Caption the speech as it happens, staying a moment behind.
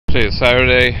Today is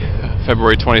Saturday,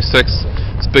 February 26th.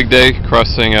 It's a big day,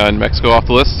 crossing New Mexico off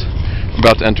the list. We're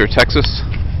about to enter Texas.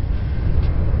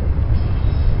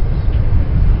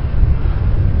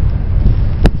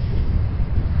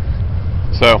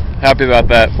 So, happy about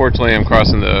that. Fortunately, I'm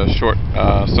crossing the short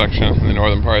section in the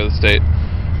northern part of the state.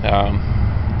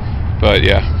 But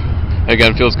yeah,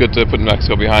 again, feels good to put New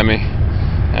Mexico behind me.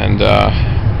 And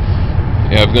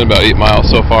yeah, I've done about 8 miles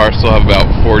so far. Still have about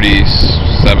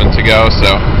 47 to go.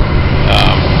 So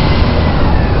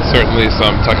certainly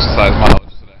some Texas-sized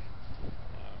mileage today.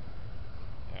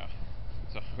 Yeah,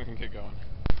 so we can get going.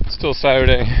 It's still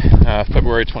Saturday,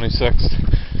 February 26th.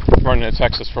 I've running in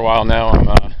Texas for a while now. I'm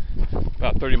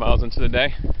about 30 miles into the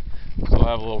day. Still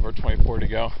have a little over 24 to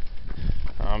go.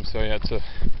 So yeah, it's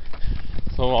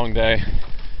a long day.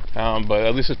 But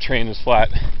at least the terrain is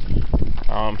flat.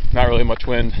 Not really much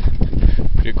wind.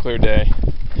 Pretty clear day.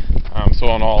 So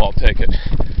all in all, I'll take it.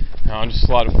 Just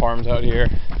a lot of farms out here,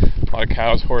 a lot of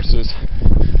cows, horses.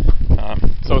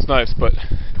 So it's nice, but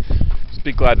just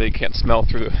be glad that you can't smell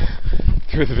through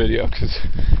the video, because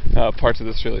parts of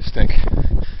this really stink.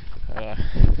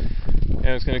 And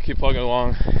it's going to keep plugging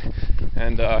along,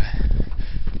 and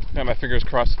got my fingers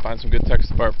crossed to find some good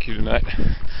Texas barbecue tonight.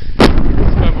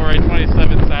 It's February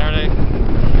 27th, Saturday.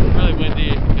 Really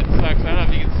windy. It sucks. I don't know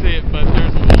if you can see it, but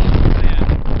there's a wall of sand.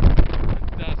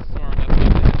 It's dust storm that's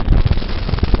going to hit here.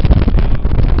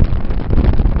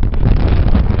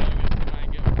 Try and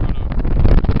get in front of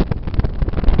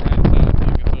right side until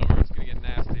it gets over. It's going to get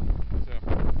nasty. So,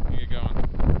 we get going.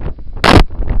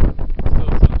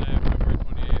 Still Sunday, February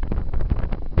 28th.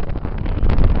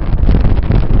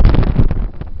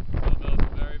 Still those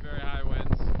very, very high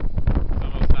winds. It's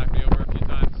almost knocked me over a few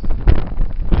times.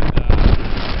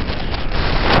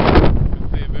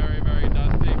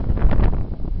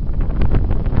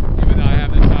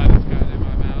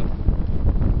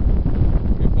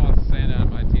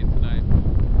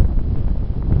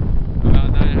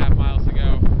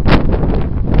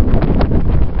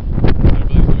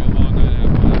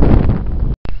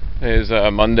 Today is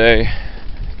Monday.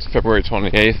 It's February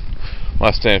 28th,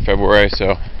 last day in February,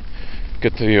 so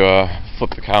get to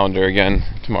flip the calendar again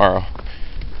tomorrow.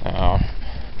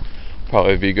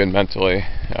 Probably be good mentally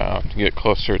to get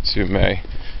closer to May.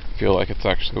 Feel like it's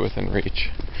actually within reach.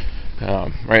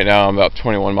 Right now I'm about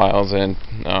 21 miles in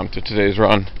to today's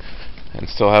run, and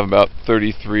still have about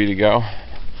 33 to go.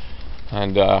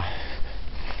 And yeah,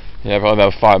 probably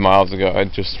about 5 miles ago I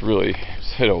just really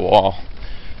hit a wall.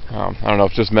 I don't know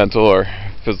if it's just mental or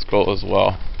physical as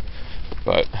well,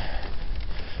 but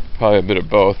probably a bit of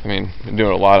both. I mean, I've been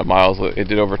doing a lot of miles. I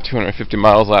did over 250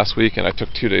 miles last week, and I took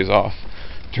 2 days off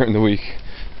during the week.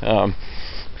 So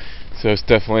it's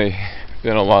definitely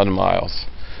been a lot of miles.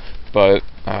 But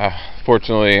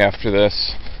fortunately, after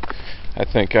this, I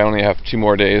think I only have 2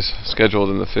 more days scheduled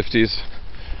in the 50s.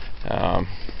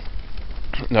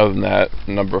 Other than that,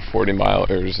 a number of 40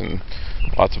 milers and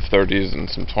lots of 30s and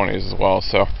some 20s as well,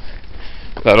 so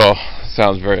that all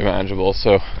sounds very manageable.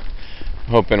 So I'm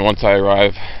hoping once I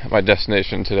arrive at my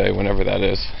destination today, whenever that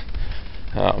is,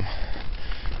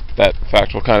 that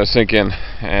fact will kind of sink in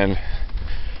and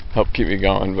help keep me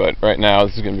going. But right now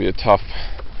this is going to be a tough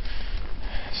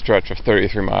stretch of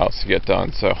 33 miles to get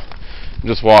done, so I'm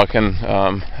just walking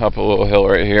up a little hill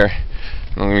right here.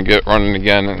 I'm going to get running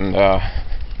again and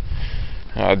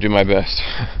do my best.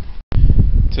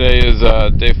 Today is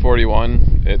day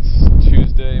 41. It's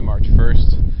Tuesday, March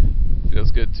 1st.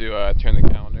 Feels good to turn the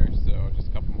calendar, so just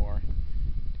a couple more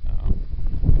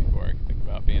before I think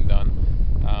about being done.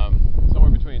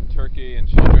 Somewhere between Turkey and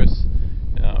Childress,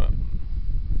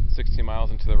 16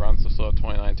 miles into the run, so still have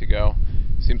 29 to go.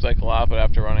 Seems like a lot, but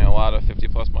after running a lot of 50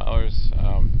 plus milers,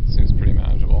 it seems pretty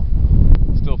manageable.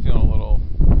 Still feeling a little,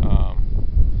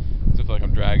 still feel like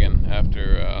I'm dragging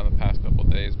after the past couple of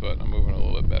days, but I'm moving a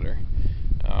little bit better.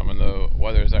 And the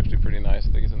weather is actually pretty nice.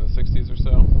 I think it's in the 60s or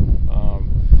so,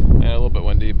 and a little bit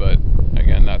windy, but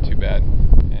again, not too bad.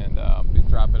 And I'll be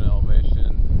dropping in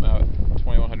elevation about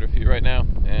 2,100 feet right now,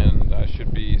 and I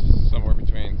should be somewhere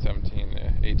between 1,700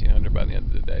 to 1,800 by the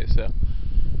end of the day. So,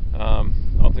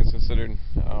 all things considered,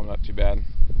 not too bad.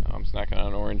 Snacking on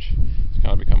an orange. It's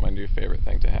kind of become my new favorite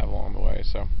thing to have along the way.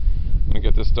 So, I'm gonna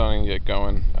get this done and get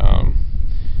going.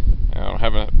 I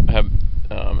haven't had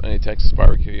any Texas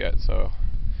barbecue yet, so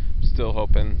still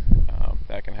hoping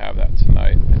that I can have that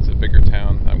tonight. It's a bigger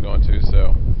town I'm going to,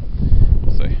 so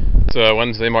we'll see. It's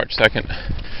Wednesday, March 2nd.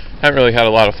 Haven't really had a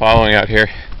lot of following out here,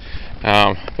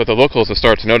 but the locals have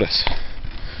started to notice.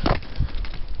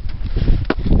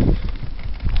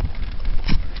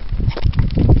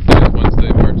 It is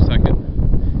Wednesday, March 2nd.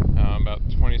 About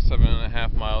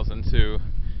 27.5 miles into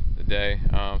day.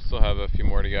 Still have a few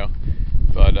more to go,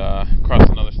 but cross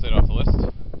another state off the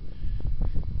list.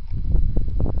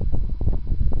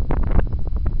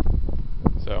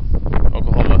 So,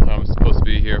 Oklahoma, I'm supposed to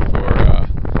be here for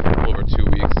over 2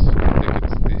 weeks. I think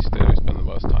it's the state I spend the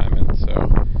most time in, so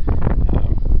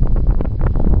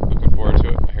looking forward to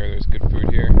it. I hear there's good food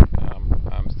here.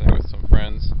 I'm staying with some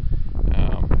friends,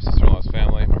 my sister-in-law's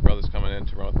family. My brother's coming in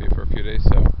to run with me for a few days,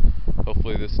 so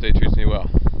hopefully this state treats me well.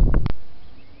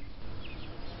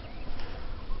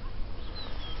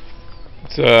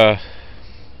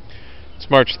 It's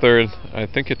March 3rd. I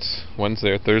think it's Wednesday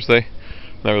or Thursday.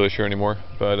 Not really sure anymore,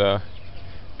 but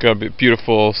got a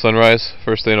beautiful sunrise.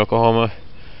 First day in Oklahoma,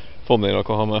 full day in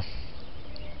Oklahoma.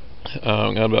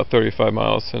 Got about 35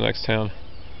 miles to the next town.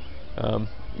 Got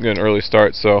an early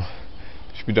start, so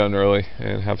should be done early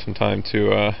and have some time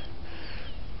to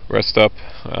rest up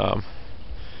and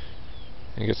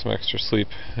get some extra sleep,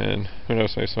 and who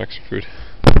knows, maybe some extra food.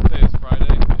 Today is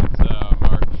Friday. It's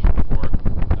March 4th.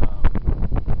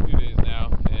 A few days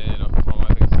now in Oklahoma.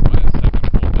 I think this is my second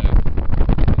full day.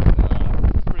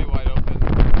 It's pretty wide open.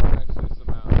 There's actually some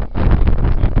mountains you can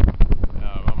see.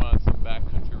 I'm on some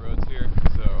backcountry roads here,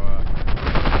 so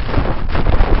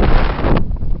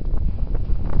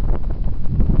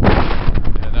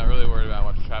yeah, not really worried about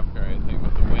much traffic or anything,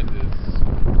 but the wind is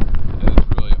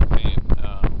really a pain.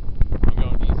 I'm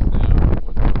going east now,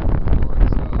 wind's looking north,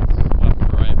 so it's left to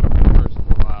right, but for the first 4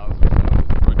 miles or so,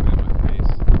 it's working in my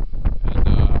face, and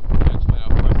actually how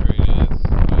frustrating it is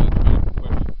trying to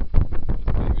push this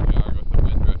baby jogger with the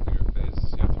wind directly in your face.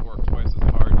 You have to work twice as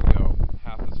hard to go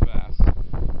half as fast.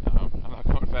 I'm not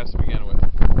going fast to begin with,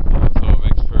 so it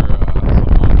makes for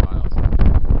some long miles.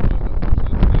 But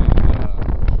unfortunately today is a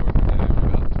shorter day, only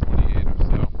about 28 or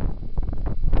so.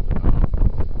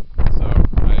 So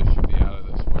I should be out of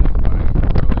this wind by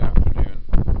early afternoon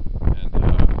and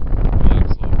relax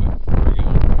a little bit before I get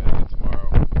underway again tomorrow.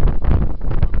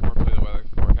 Unfortunately, the weather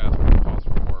forecast calls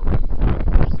for more wind for the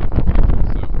foreseeable future,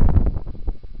 so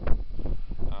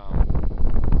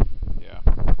yeah,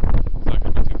 it's not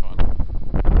going to be too fun.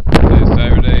 Today is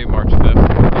Saturday, March 5th.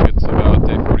 I think it's about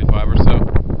day 45 or so.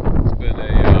 It's been a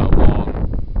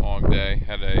long day.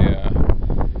 Had a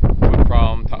foot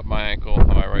problem, top of my ankle on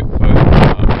my right foot.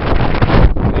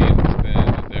 Pain's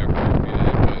been there for a few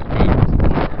days, but it's been to the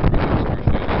point where it's really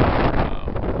excruciating. About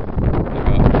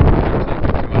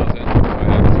 13-15 miles in, so I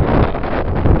had to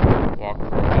walk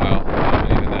for a while,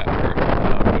 and even that hurt,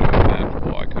 but it was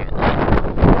manageable. I couldn't run.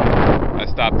 I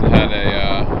stopped and had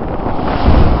a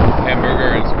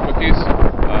hamburger and some cookies,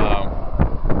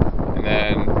 and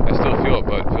then I still feel it,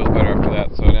 but it feels better after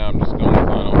that, so now I'm just going the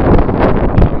final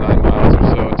 9 miles or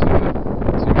so to town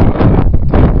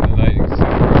for the night. You can see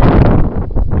the road,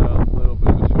 got a little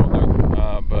bit of a shoulder,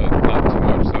 but not too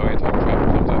much, so anytime traffic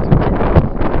comes out, it's kind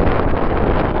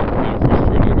of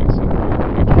frustrating. I said we're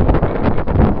almost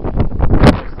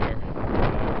there.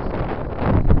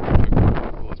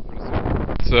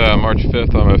 It's March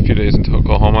 5th. I'm a few days into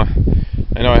Oklahoma.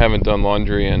 I know I haven't done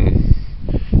laundry in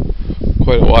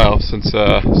quite a while, since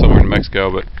somewhere in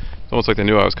Mexico, but it's almost like they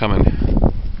knew I was coming.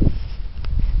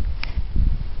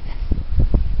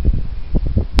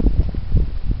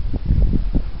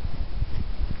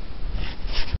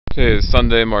 Today is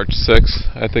Sunday, March 6th.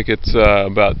 I think it's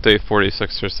about day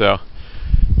 46 or so.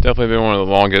 Definitely been one of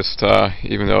the longest,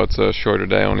 even though it's a shorter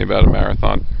day, only about a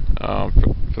marathon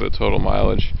for the total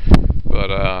mileage. But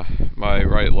my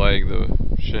right leg, the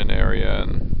shin area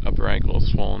and upper ankle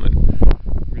is swollen and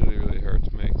really hurts.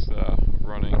 Makes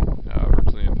running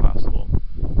virtually impossible.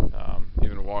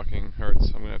 Even walking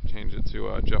hurts. I'm going to have to change it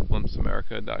to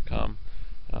jefflimpsamerica.com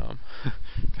if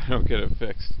I don't get it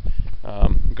fixed.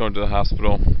 I'm going to the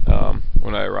hospital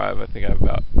when I arrive. I think I have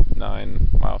about 9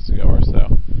 miles to go or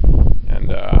so, and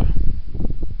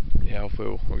yeah,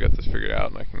 hopefully we'll get this figured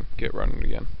out and I can get running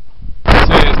again.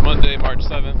 Today is Monday, March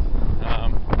 7th.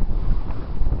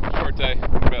 Short day,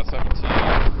 about 17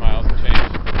 miles and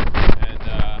change, and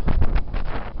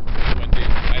windy.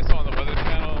 I saw on the Weather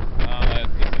Channel that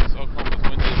this is Oklahoma's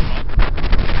windiest month.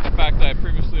 In fact, I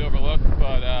previously overlooked,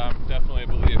 but definitely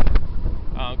believe.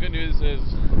 Good news is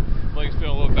leg's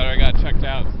feeling a little better. I got checked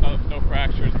out. No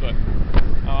fractures, but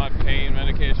I'm on pain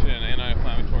medication and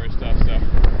anti-inflammatory stuff, so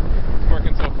it's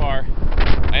working so far.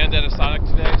 I ended at a Sonic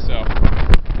today, so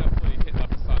definitely hitting up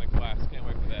the Sonic class. Can't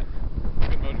wait for that.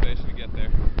 Good motivation to get there.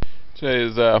 Today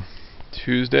is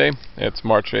Tuesday. It's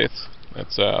March 8th.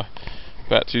 It's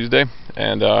Fat Tuesday,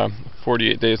 and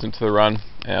 48 days into the run,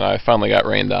 and I finally got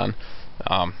rained on.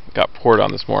 Got poured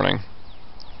on this morning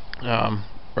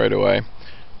right away,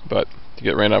 but to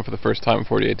get rained on for the first time in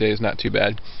 48 days, not too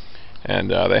bad. and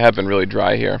they have been really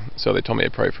dry here. So they told me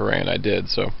to pray for rain. I did,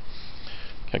 so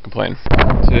can't complain.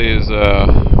 Today is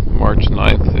March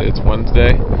 9th. It's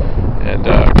Wednesday, and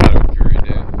kind of a dreary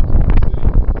day.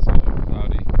 It's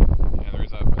cloudy, and the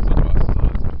reason I have my sunglasses on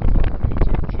is because I'm running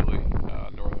into a chilly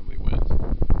northerly wind.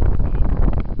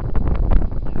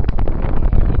 My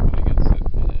eyes open against it,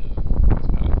 and it's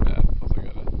kind of bad. Plus, I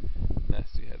got a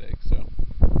nasty headache, so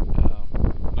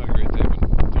not a great day, but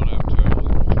don't have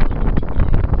terribly much further to go.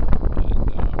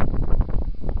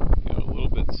 And a little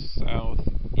bit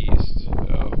southeast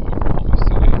of Oklahoma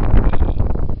City.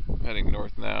 I'm heading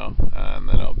north now, and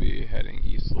then I'll be heading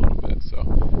east a little bit. So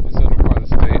it's in a part of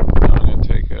the state. I'm going to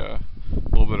take a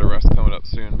little bit of rest coming up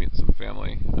soon, meet some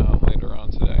family later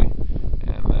on today,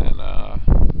 and then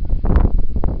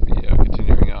be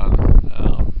continuing on.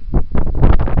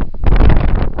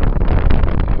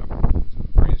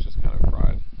 My brain's just kind of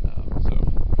fried, so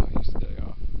I'll use the day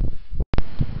off.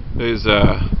 Today's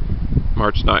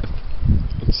March 9th.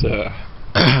 It's a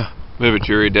bit of a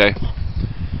dreary day.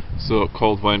 Still a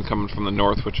cold wind coming from the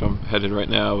north, which I'm headed right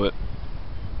now, but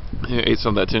ate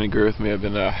some of that didn't agree with me. I've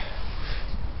been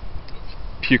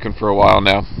puking for a while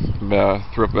now.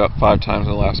 Threw up about 5 times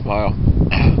in the last mile,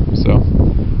 so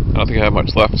I don't think I have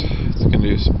much left. It's good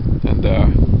news, and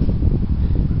I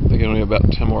think I only have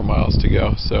about 10 more miles to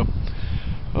go, so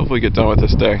hopefully get done with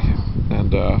this day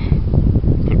and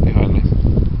put it behind me.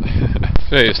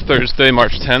 Today is Thursday,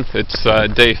 March 10th. It's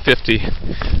day 50.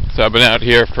 So I've been out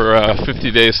here for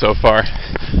 50 days so far.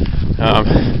 It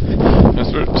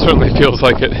certainly feels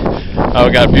like it.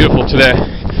 We got beautiful day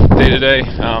today.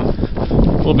 A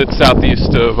little bit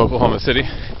southeast of Oklahoma City,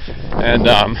 and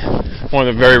one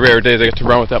of the very rare days I get to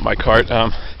run without my cart.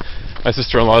 My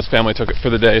sister-in-law's family took it for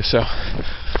the day, so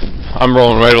I'm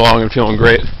rolling right along and feeling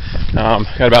great.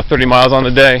 Got about 30 miles on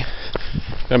the day.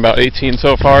 Got about 18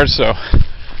 so far, so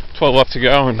 12 left to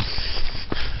go and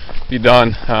be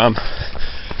done.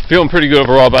 Feeling pretty good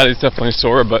overall. Body's definitely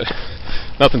sore, but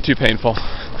nothing too painful.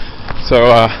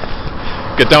 So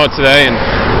get done with today and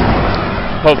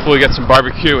hopefully get some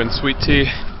barbecue and sweet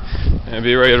tea and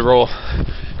be ready to roll.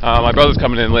 My brother's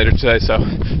coming in later today, so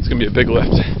it's going to be a big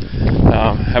lift.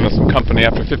 Having some company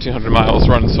after 1,500 miles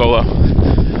running solo.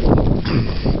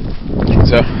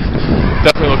 So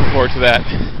definitely looking forward to that.